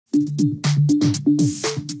In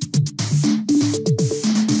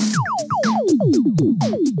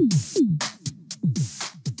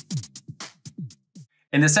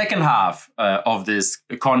the second half of this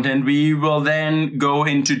content, we will then go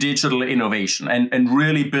into digital innovation and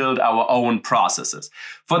really build our own processes.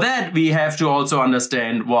 For that, we have to also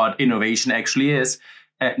understand what innovation actually is.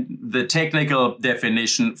 The technical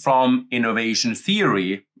definition from innovation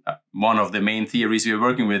theory, one of the main theories we're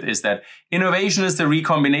working with, is that innovation is the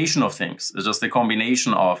recombination of things. It's just the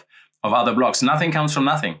combination of other blocks. Nothing comes from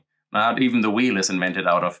nothing. Not even the wheel is invented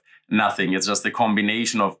out of nothing. It's just a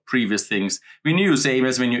combination of previous things we knew. Same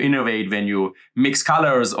as when you innovate, when you mix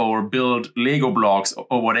colors or build Lego blocks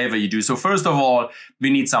or whatever you do. So first of all, we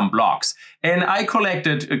need some blocks. And I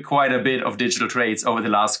collected quite a bit of digital traits over the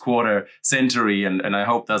last quarter century. And I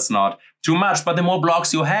hope that's not too much. But the more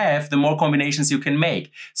blocks you have, the more combinations you can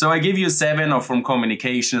make. So I give you 7 from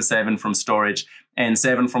communication, 7 from storage, and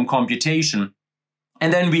 7 from computation.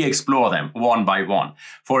 And then we explore them one by one.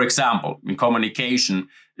 For example, in communication,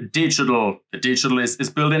 the digital is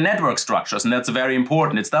built in network structures, and that's very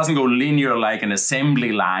important. It doesn't go linear like an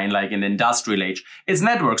assembly line, like in the industrial age. It's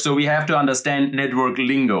network, so we have to understand network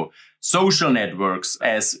lingo. Social networks,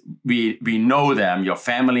 as we know them, your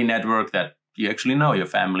family network, that you actually know your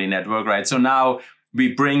family network, right? So now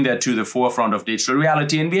we bring that to the forefront of digital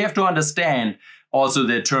reality, and we have to understand also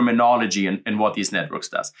the terminology and what these networks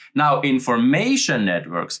does. Now, information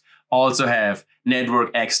networks also have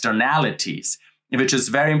network externalities, which is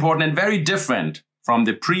very important and very different from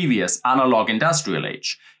the previous analog industrial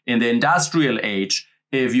age. In the industrial age,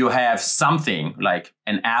 if you have something like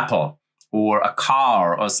an apple or a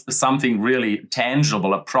car or something really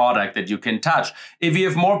tangible, a product that you can touch, if you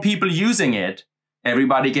have more people using it,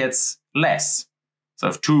 everybody gets less. So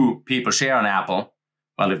if 2 people share an apple,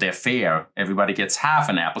 well, if they're fair, everybody gets half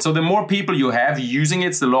an apple. So the more people you have using it,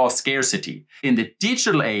 it's the law of scarcity. In the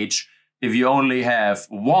digital age, if you only have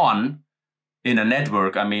 1 in a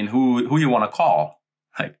network, I mean, who you want to call?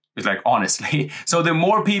 It's like, honestly. So the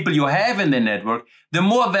more people you have in the network, the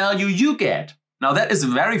more value you get. Now, that is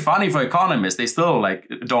very funny for economists. They still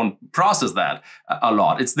don't process that a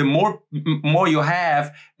lot. It's the more you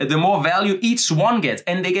have, the more value each one gets.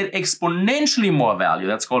 And they get exponentially more value.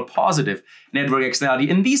 That's called positive network externality.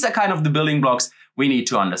 And these are kind of the building blocks we need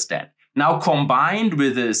to understand. Now, combined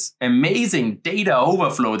with this amazing data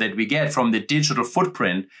overflow that we get from the digital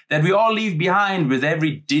footprint that we all leave behind with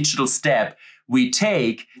every digital step we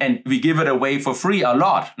take, and we give it away for free a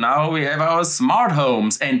lot. Now we have our smart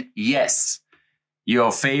homes. And yes,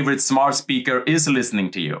 your favorite smart speaker is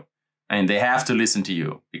listening to you, and they have to listen to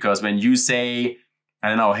you, because when you say, I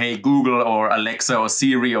don't know, hey, Google or Alexa or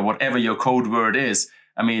Siri or whatever your code word is,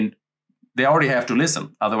 I mean, they already have to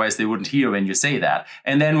listen. Otherwise, they wouldn't hear when you say that.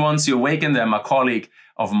 And then once you awaken them, a colleague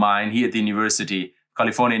of mine here at the University,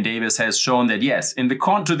 California in Davis, has shown that, yes, to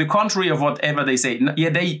the contrary of whatever they say,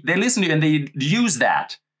 yeah, they listen to you and they use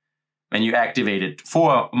that when you activate it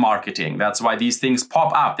for marketing. That's why these things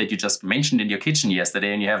pop up that you just mentioned in your kitchen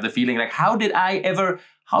yesterday, and you have the feeling like, how did I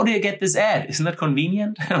get this ad? Isn't that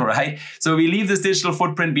convenient, right? So we leave this digital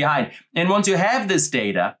footprint behind. And once you have this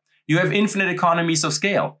data, you have infinite economies of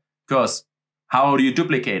scale. Because how do you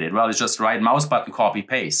duplicate it? Well, it's just right mouse button, copy,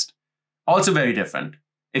 paste. Also very different.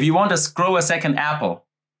 If you want to grow a second apple,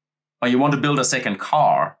 or you want to build a second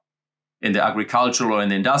car in the agricultural or in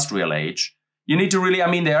the industrial age, you need to really, I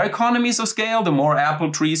mean, there are economies of scale. The more apple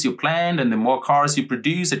trees you plant and the more cars you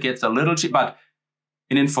produce, it gets a little cheap. But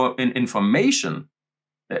in information,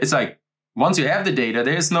 it's like, once you have the data,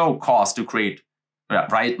 there's no cost to create,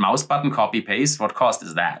 right mouse button, copy, paste. What cost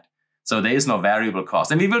is that? So there is no variable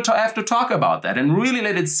cost. And we will have to talk about that and really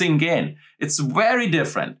let it sink in. It's very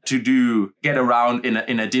different to get around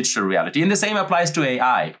in a digital reality. And the same applies to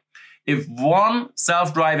AI. If one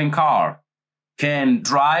self-driving car can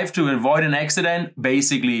drive to avoid an accident,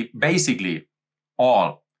 basically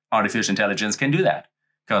all artificial intelligence can do that.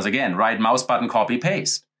 Because again, right mouse button, copy,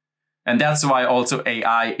 paste. And that's why also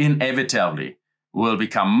AI inevitably will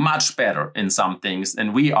become much better in some things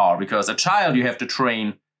than we are. Because a child you have to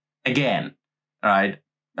train again, right?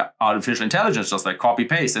 Artificial intelligence, just like copy,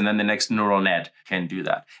 paste, and then the next neural net can do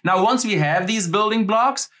that. Now, once we have these building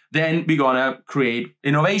blocks, then we're going to create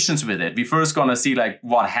innovations with it. We're first going to see like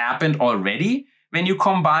what happened already when you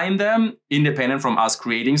combine them, independent from us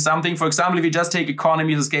creating something. For example, if you just take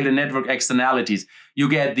economies of scale and network externalities, you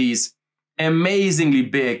get these amazingly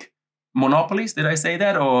big monopolies, did I say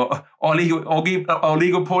that? Or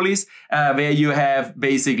oligopolies, where you have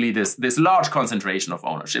basically this large concentration of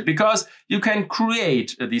ownership, because you can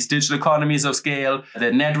create these digital economies of scale,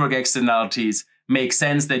 the network externalities, makes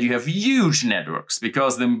sense that you have huge networks,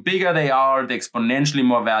 because the bigger they are, the exponentially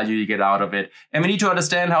more value you get out of it. And we need to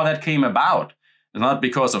understand how that came about. It's not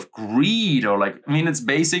because of greed or it's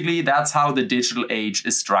basically that's how the digital age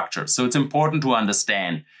is structured. So it's important to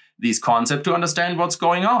understand these concepts, to understand what's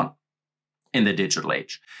going on in the digital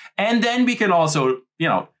age. And then we can also,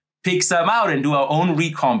 pick some out and do our own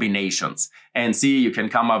recombinations and see, you can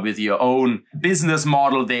come up with your own business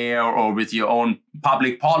model there, or with your own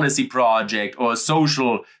public policy project or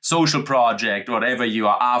social project, whatever you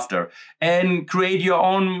are after, and create your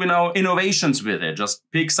own, innovations with it. Just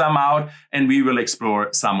pick some out and we will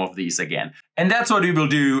explore some of these again. And that's what we will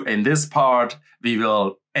do in this part. We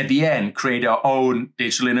will, at the end, create our own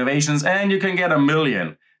digital innovations, and you can get a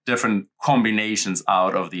million different combinations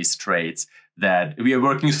out of these traits that we are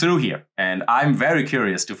working through here. And I'm very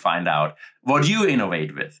curious to find out what you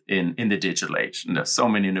innovate with in the digital age. And there's so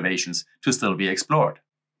many innovations to still be explored.